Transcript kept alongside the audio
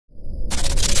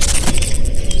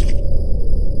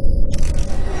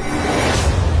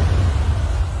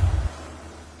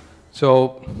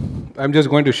So I'm just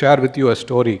going to share with you a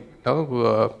story,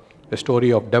 a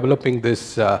story of developing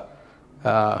this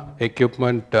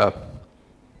equipment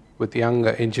with young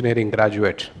engineering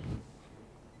graduates.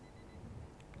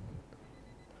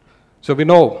 So we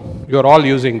know you're all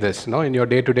using this in your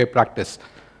day-to-day practice.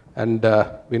 And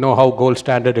we know how gold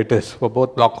standard it is for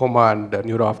both glaucoma and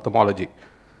neuro-ophthalmology.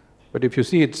 But if you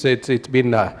see, it's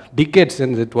been decades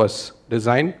since it was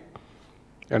designed.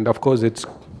 And of course, it's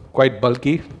quite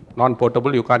bulky,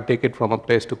 non-portable. You can't take it from a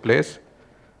place to place.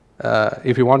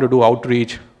 If you want to do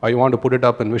outreach or you want to put it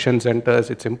up in vision centers,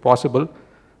 it's impossible.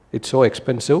 It's so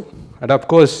expensive. And of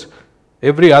course,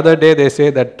 every other day they say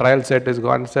that trial set is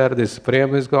gone, sir, this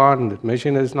frame is gone, this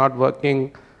machine is not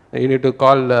working. You need to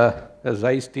call a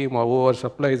Zeiss team or whoever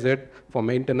supplies it for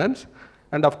maintenance.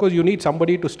 And of course, you need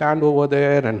somebody to stand over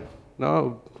there and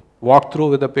walk through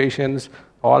with the patients,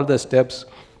 all the steps.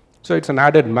 So it's an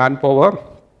added manpower.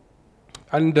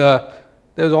 And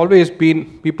there's always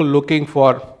been people looking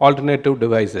for alternative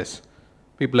devices.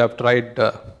 People have tried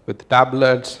with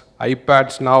tablets,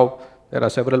 iPads now. There are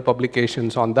several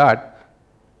publications on that.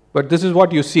 But this is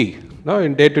what you see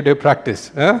in day-to-day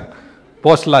practice,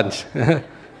 post-lunch.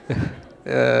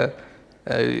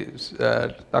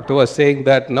 Doctor was saying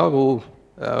that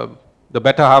the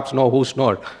better halves know who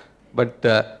snored. But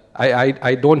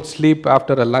I don't sleep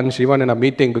after a lunch, even in a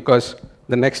meeting, because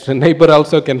the next neighbor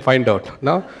also can find out.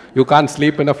 No? You can't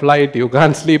sleep in a flight, you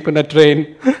can't sleep in a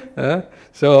train.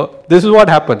 So this is what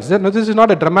happens. This is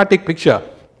not a dramatic picture.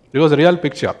 It was a real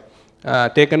picture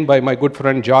taken by my good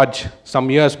friend George some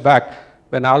years back.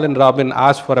 When Alan Robin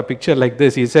asked for a picture like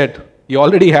this, he said, he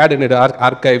already had in his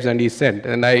archives and he sent,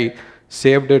 and I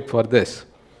saved it for this.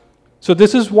 So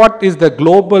this is what is the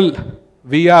global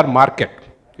VR market.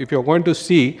 If you're going to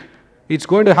see, it's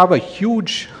going to have a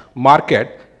huge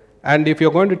market. And if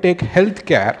you're going to take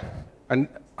healthcare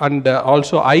and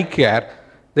also eye care,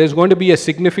 there's going to be a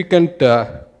significant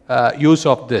use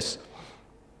of this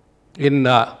in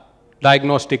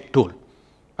diagnostic tool.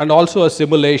 And also a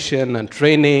simulation and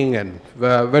training and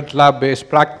wet lab-based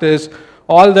practice.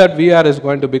 All that VR is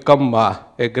going to become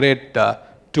a great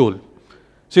tool.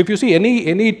 So if you see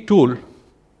any tool,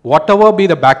 whatever be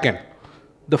the back end,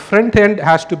 the front end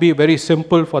has to be very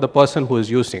simple for the person who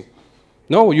is using.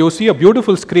 No, you see a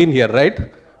beautiful screen here, right?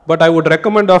 But I would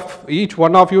recommend of each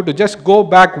one of you to just go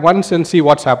back once and see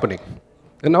what's happening.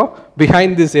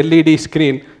 Behind this LED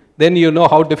screen, then you know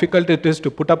how difficult it is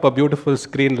to put up a beautiful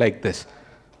screen like this.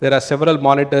 There are several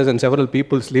monitors and several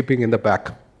people sleeping in the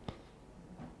back.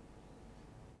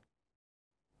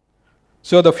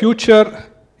 So the future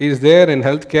is there in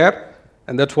healthcare,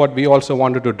 and that's what we also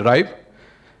wanted to drive.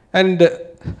 And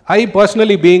I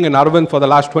personally, being in Arvind for the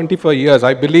last 24 years,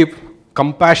 I believe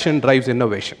compassion drives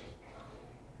innovation.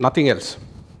 Nothing else.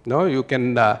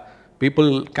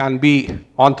 People can be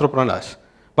entrepreneurs.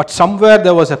 But somewhere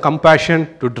there was a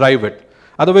compassion to drive it.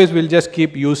 Otherwise, we'll just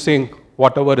keep using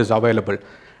whatever is available.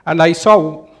 And I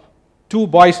saw two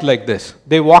boys like this.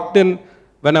 They walked in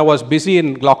when I was busy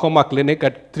in glaucoma clinic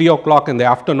at 3 o'clock in the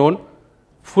afternoon.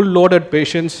 Full loaded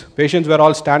patients. Patients were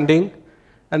all standing.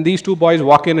 And these two boys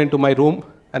walk into my room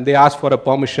and they ask for a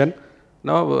permission.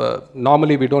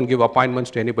 Normally we don't give appointments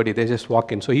to anybody. They just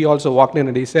walk in. So he also walked in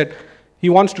and he said, he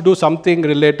wants to do something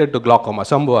related to glaucoma,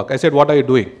 some work. I said, what are you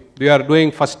doing? We are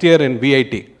doing first year in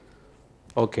VIT.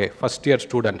 Okay, first year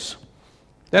students.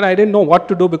 Then I didn't know what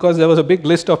to do because there was a big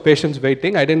list of patients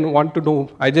waiting. I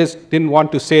just didn't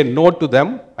want to say no to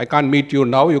them. I can't meet you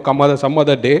now, you come some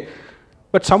other day.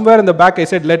 But somewhere in the back I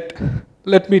said,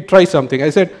 let me try something. I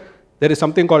said, there is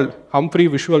something called Humphrey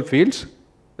Visual Fields.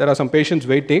 There are some patients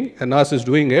waiting, a nurse is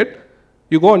doing it.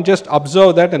 You go and just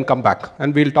observe that and come back,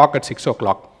 and we'll talk at 6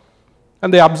 o'clock.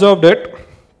 And they observed it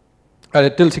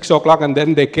till 6 o'clock, and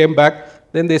then they came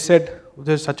back. Then they said,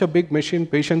 there's such a big machine,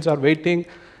 patients are waiting.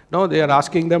 No, they are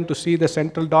asking them to see the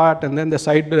central dot, and then the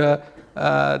side,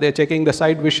 they're checking the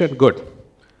side vision. Good.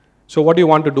 So what do you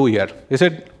want to do here? They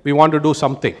said, we want to do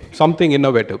something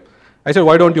innovative. I said,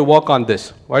 why don't you work on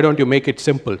this? Why don't you make it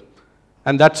simple?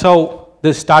 And that's how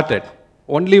this started,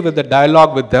 only with the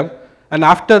dialogue with them. And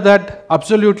after that,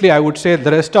 absolutely, I would say the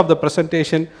rest of the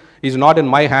presentation is not in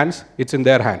my hands, it's in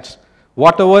their hands.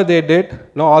 Whatever they did,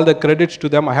 all the credits to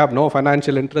them, I have no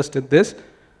financial interest in this.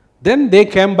 Then they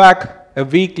came back a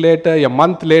week later, a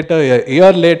month later, a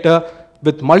year later,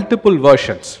 with multiple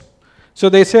versions. So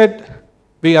they said,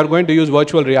 we are going to use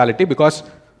virtual reality because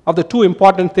of the two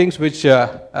important things which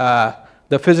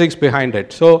the physics behind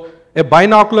it. So a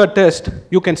binocular test,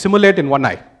 you can simulate in one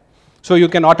eye. So you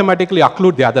can automatically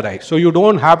occlude the other eye. So you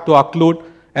don't have to occlude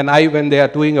an eye when they are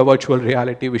doing a virtual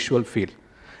reality visual field.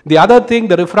 The other thing,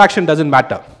 the refraction doesn't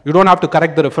matter. You don't have to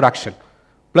correct the refraction.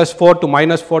 +4 to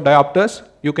 -4 diopters,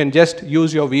 you can just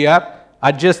use your VR,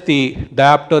 adjust the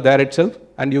diopter there itself,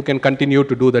 and you can continue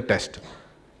to do the test.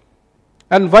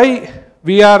 And why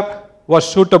VR was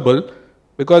suitable?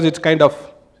 Because it's kind of,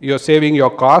 you're saving your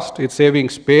cost, it's saving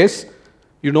space.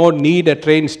 You don't need a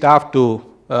trained staff to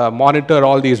monitor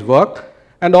all these work.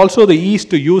 And also the ease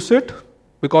to use it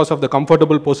because of the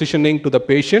comfortable positioning to the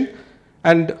patient.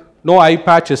 And no eye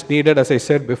patch is needed, as I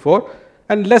said before.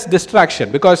 And less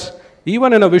distraction, because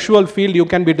even in a visual field, you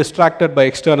can be distracted by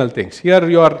external things. Here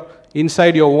you are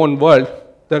inside your own world.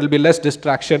 There will be less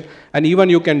distraction. And even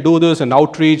you can do this in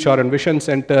outreach or in vision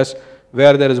centers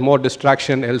where there is more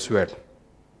distraction elsewhere.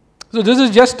 So this is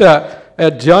just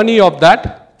a journey of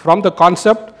that from the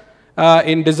concept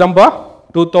in December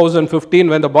 2015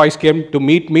 when the boys came to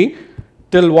meet me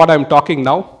till what I'm talking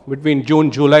now, between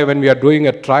June, July, when we are doing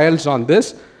trials on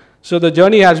this. So the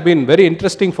journey has been very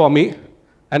interesting for me.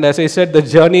 And as I said, the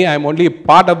journey, I'm only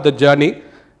part of the journey.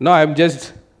 Now I'm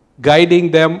just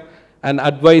guiding them and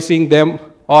advising them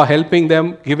or helping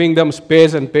them, giving them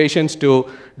space and patience to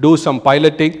do some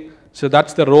piloting. So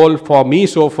that's the role for me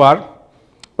so far.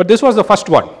 But this was the first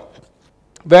one,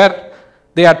 where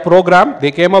they had programmed,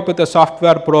 they came up with a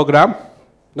software program,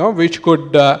 which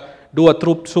could do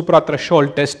a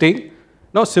supra-threshold testing,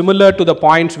 similar to the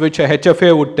points which a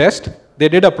HFA would test. They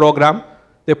did a program,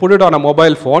 they put it on a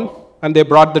mobile phone, and they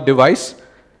brought the device.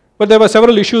 But there were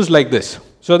several issues like this.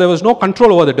 So there was no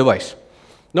control over the device.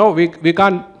 No, we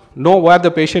can't know where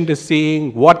the patient is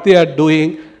seeing, what they are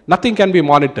doing. Nothing can be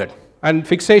monitored. And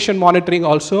fixation monitoring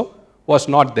also was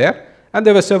not there. And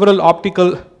there were several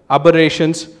optical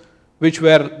aberrations which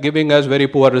were giving us very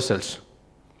poor results.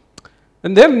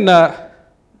 And then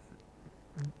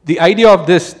the idea of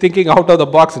this thinking out of the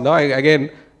box, I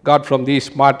again got from these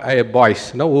smart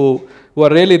boys who are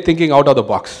really thinking out of the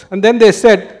box. And then they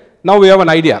said, now we have an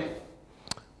idea.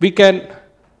 We can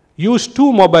use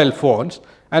 2 mobile phones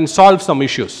and solve some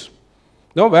issues.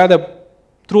 Where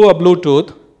through a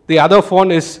Bluetooth, the other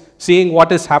phone is seeing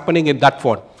what is happening in that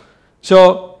phone.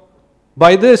 So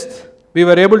by this, we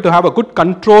were able to have a good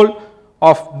control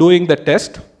of doing the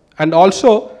test. And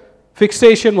also,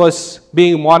 fixation was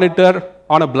being monitored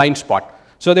on a blind spot.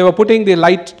 So they were putting the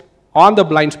light on the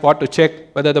blind spot to check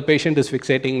whether the patient is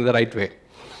fixating in the right way.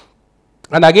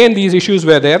 And again, these issues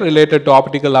were there related to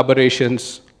optical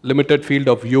aberrations, limited field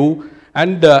of view,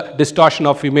 and distortion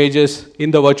of images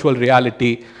in the virtual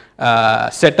reality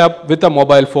setup with a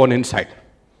mobile phone inside.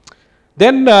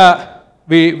 Then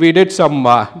we did some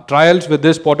trials with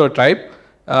this prototype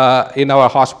in our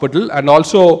hospital, and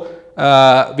also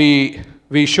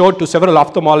we showed to several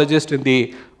ophthalmologists in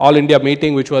the All India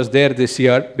meeting which was there this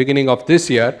year, beginning of this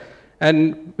year,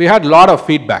 and we had a lot of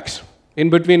feedbacks. In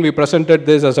between, we presented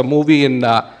this as a movie in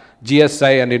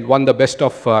GSI, and it won the Best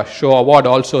of Show award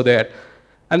also there.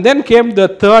 And then came the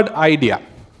third idea,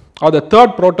 or the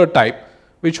third prototype,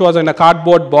 which was in a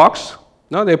cardboard box.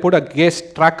 Now they put a gaze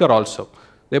tracker also.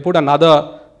 They put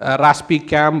another raspy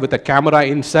cam with a camera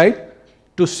inside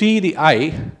to see the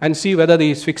eye and see whether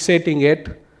he is fixating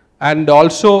it. And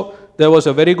also, there was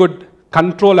a very good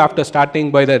control after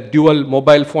starting by the dual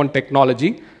mobile phone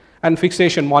technology. And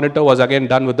fixation monitor was again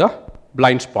done with the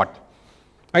blind spot.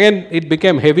 Again, it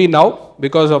became heavy now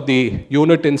because of the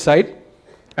unit inside.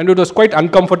 And it was quite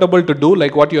uncomfortable to do,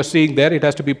 like what you're seeing there. It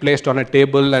has to be placed on a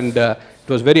table, and it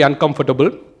was very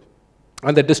uncomfortable.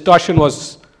 And the distortion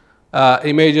was,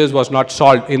 images was not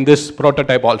solved in this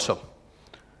prototype also.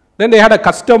 Then they had a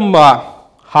custom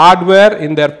hardware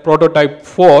in their prototype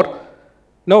 4,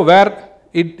 where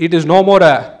it is no more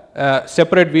a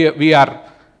separate VR.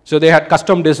 So they had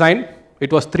custom design.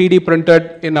 It was 3D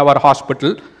printed in our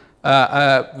hospital.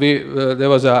 There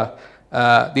was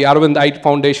the Arvind Eye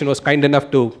Foundation was kind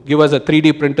enough to give us a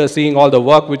 3D printer seeing all the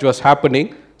work which was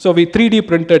happening. So we 3D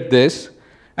printed this.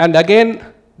 And again,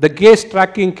 the gaze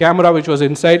tracking camera which was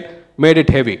inside made it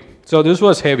heavy. So this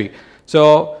was heavy.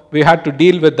 So we had to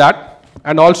deal with that.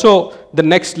 And also the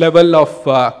next level of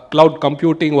cloud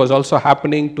computing was also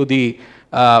happening to the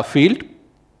field.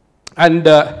 And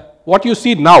what you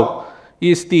see now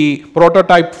is the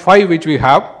prototype 5 which we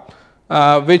have,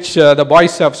 which the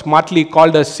boys have smartly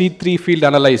called a C3 field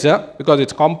analyzer, because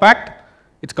it's compact,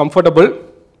 it's comfortable,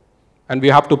 and we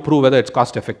have to prove whether it's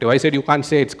cost effective. I said you can't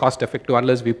say it's cost effective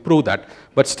unless we prove that,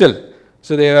 but still.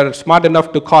 So they are smart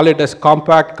enough to call it as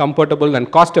compact, comfortable,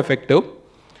 and cost effective.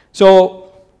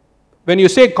 So when you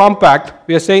say compact,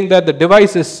 we are saying that the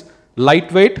device is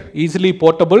lightweight, easily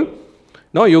portable.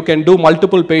 No, you can do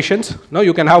multiple patients. No,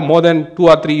 you can have more than 2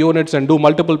 or 3 units and do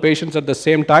multiple patients at the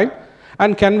same time.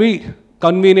 And can be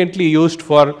conveniently used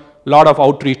for a lot of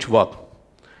outreach work.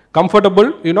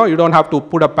 Comfortable, you don't have to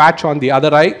put a patch on the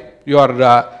other eye. You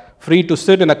are free to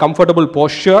sit in a comfortable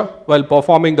posture while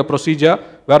performing the procedure.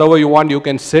 Wherever you want, you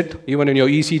can sit, even in your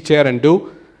easy chair and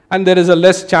do. And there is a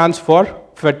less chance for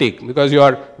fatigue because you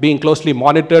are being closely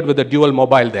monitored with a dual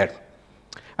mobile there.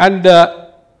 And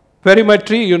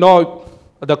perimetry,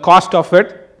 the cost of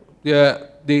it,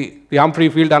 the Humphrey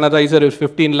field analyzer is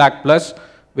 15 lakh plus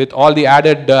with all the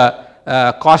added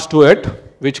cost to it,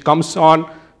 which comes on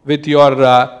with your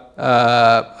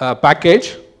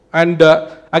package. And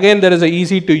again, there is an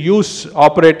easy to use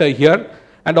operator here.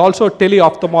 And also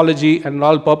teleophthalmology and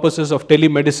all purposes of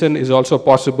telemedicine is also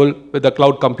possible with the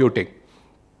cloud computing.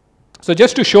 So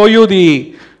just to show you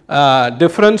the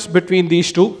difference between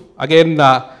these two, again,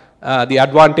 the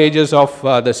advantages of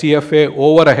the CFA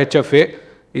over a HFA,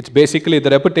 it's basically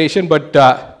the reputation, but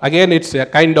again, it's a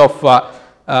kind of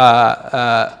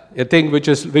a thing which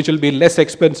will be less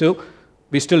expensive.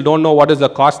 We still don't know what is the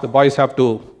cost. The boys have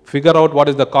to figure out what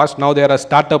is the cost. Now they are a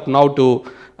startup now to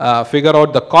figure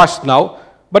out the cost now.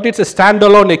 But it's a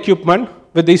standalone equipment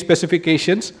with these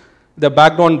specifications. The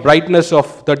background brightness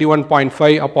of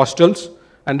 31.5 apostles,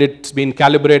 and it's been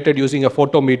calibrated using a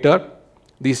photometer.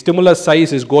 The stimulus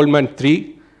size is Goldman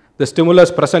 3. The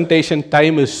stimulus presentation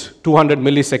time is 200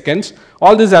 milliseconds.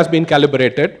 All this has been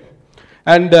calibrated.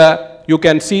 And you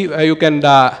can see, you can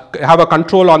have a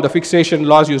control on the fixation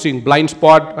loss using blind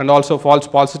spot and also false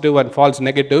positive and false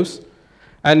negatives.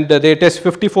 And they test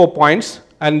 54 points,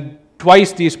 and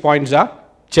twice these points are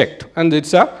checked. And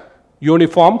it's a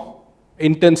uniform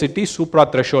intensity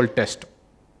supra-threshold test.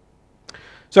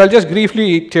 So I'll just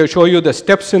briefly show you the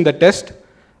steps in the test.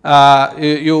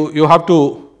 You have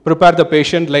to prepare the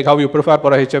patient like how you prepare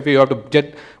for a HFA. You have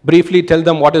to briefly tell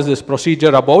them what is this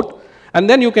procedure about. And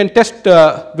then you can test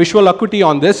visual acuity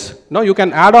on this. Now you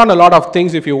can add on a lot of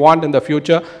things if you want in the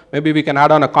future. Maybe we can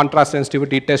add on a contrast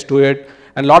sensitivity test to it,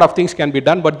 and a lot of things can be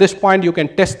done. But at this point, you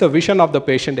can test the vision of the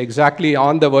patient exactly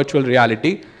on the virtual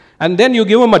reality. And then you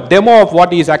give him a demo of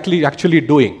what he is actually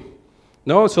doing,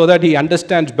 so that he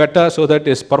understands better, so that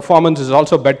his performance is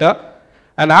also better.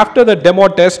 And after the demo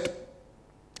test,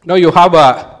 you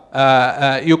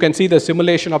have you can see the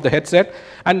simulation of the headset.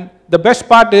 And the best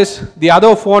part is the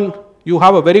other phone, you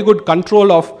have a very good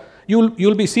control of,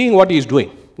 you'll be seeing what he is doing,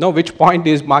 which point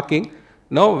he is marking,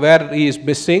 where he is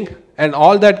missing. And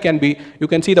all that can be, you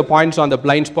can see the points on the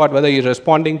blind spot, whether he is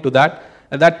responding to that.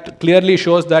 And that clearly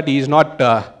shows that he is not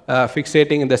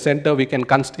fixating in the center. We can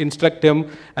instruct him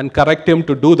and correct him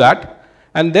to do that.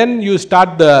 And then you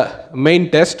start the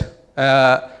main test,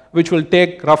 which will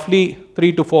take roughly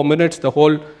 3 to 4 minutes, the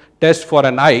whole test for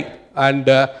an eye. And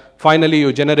finally,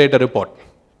 you generate a report.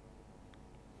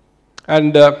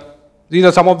 And these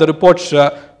are some of the reports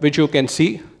which you can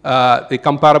see, the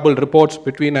comparable reports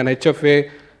between an HFA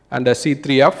and a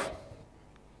C3F.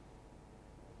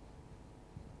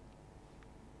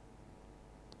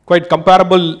 Quite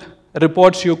comparable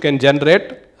reports you can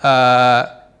generate.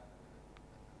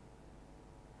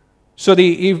 So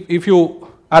if you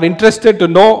are interested to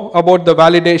know about the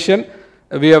validation,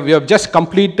 we have just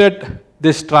completed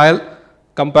this trial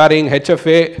comparing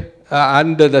HFA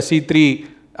and the C3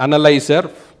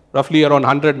 analyzer, roughly around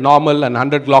 100 normal and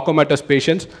 100 glaucomatous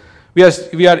patients. We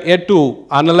are yet to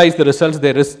analyze the results.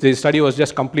 The study was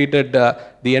just completed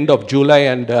the end of July,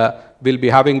 and we'll be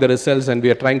having the results, and we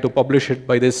are trying to publish it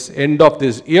by this end of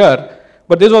this year.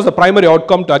 But this was the primary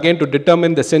outcome to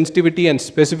determine the sensitivity and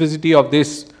specificity of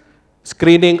this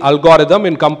screening algorithm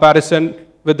in comparison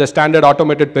with the standard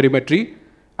automated perimetry,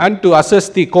 and to assess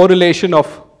the correlation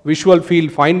of visual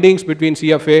field findings between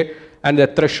CFA and the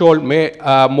threshold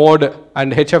mode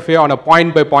and HFA on a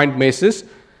point-by-point basis.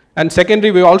 And secondly,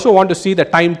 we also want to see the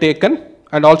time taken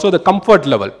and also the comfort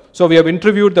level. So we have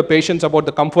interviewed the patients about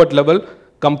the comfort level,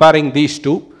 comparing these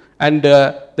two. And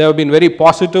there have been very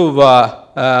positive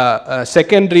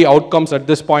secondary outcomes at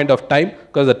this point of time,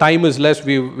 because the time is less.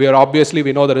 We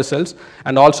know the results.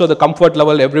 And also the comfort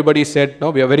level, everybody said, no,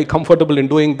 we are very comfortable in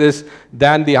doing this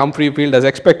than the Humphrey field as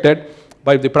expected.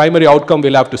 But the primary outcome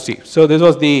we'll have to see. So this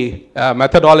was the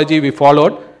methodology we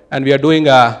followed, and we are doing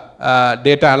a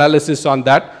data analysis on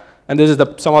that. And this is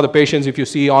some of the patients if you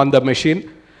see on the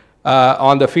machine,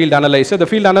 on the field analyzer. The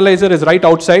field analyzer is right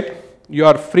outside. You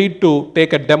are free to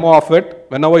take a demo of it.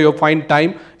 Whenever you find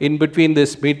time in between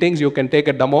these meetings, you can take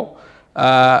a demo.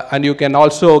 And you can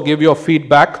also give your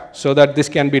feedback so that this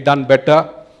can be done better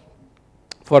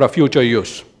for a future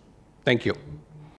use. Thank you.